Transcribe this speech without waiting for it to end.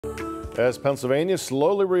As Pennsylvania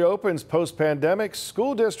slowly reopens post-pandemic,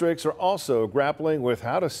 school districts are also grappling with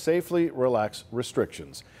how to safely relax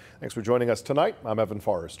restrictions. Thanks for joining us tonight. I'm Evan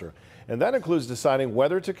Forrester. And that includes deciding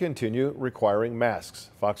whether to continue requiring masks.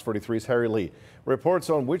 Fox 43's Harry Lee reports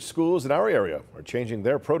on which schools in our area are changing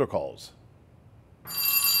their protocols.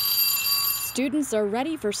 Students are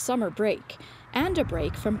ready for summer break and a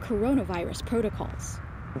break from coronavirus protocols.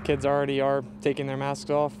 Kids already are taking their masks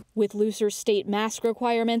off. With looser state mask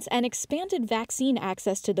requirements and expanded vaccine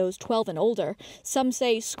access to those 12 and older, some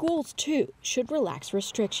say schools, too, should relax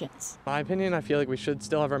restrictions. In my opinion, I feel like we should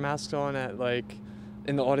still have our masks on at,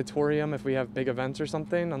 in the auditorium if we have big events or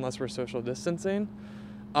something, unless we're social distancing.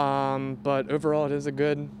 But overall, it is a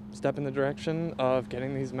good step in the direction of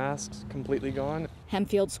getting these masks completely gone.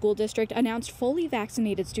 Hempfield School District announced fully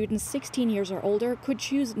vaccinated students 16 years or older could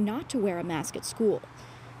choose not to wear a mask at school.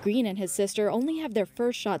 Green and his sister only have their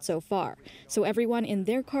first shot so far, so everyone in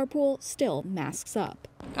their carpool still masks up.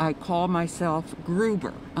 I call myself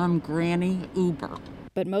Gruber. I'm Granny Uber.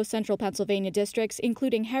 But most central Pennsylvania districts,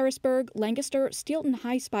 including Harrisburg, Lancaster, Steelton,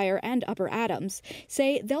 Highspire, and Upper Adams,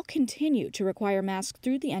 say they'll continue to require masks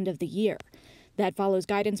through the end of the year. That follows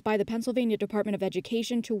guidance by the Pennsylvania Department of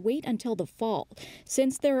Education to wait until the fall,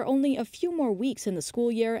 since there are only a few more weeks in the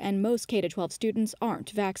school year and most K-12 students aren't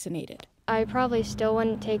vaccinated. I probably still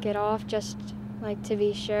wouldn't take it off just to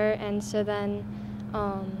be sure, and so then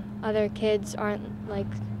other kids aren't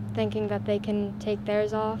thinking that they can take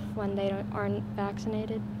theirs off when they aren't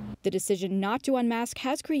vaccinated. The decision not to unmask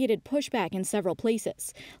has created pushback in several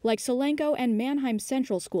places, like Solanco and Manheim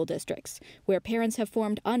Central school districts, where parents have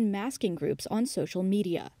formed unmasking groups on social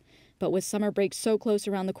media. But with summer break so close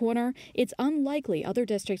around the corner, it's unlikely other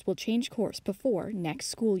districts will change course before next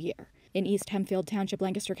school year. In East Hempfield Township,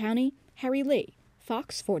 Lancaster County, Harry Lee,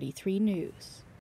 Fox 43 News.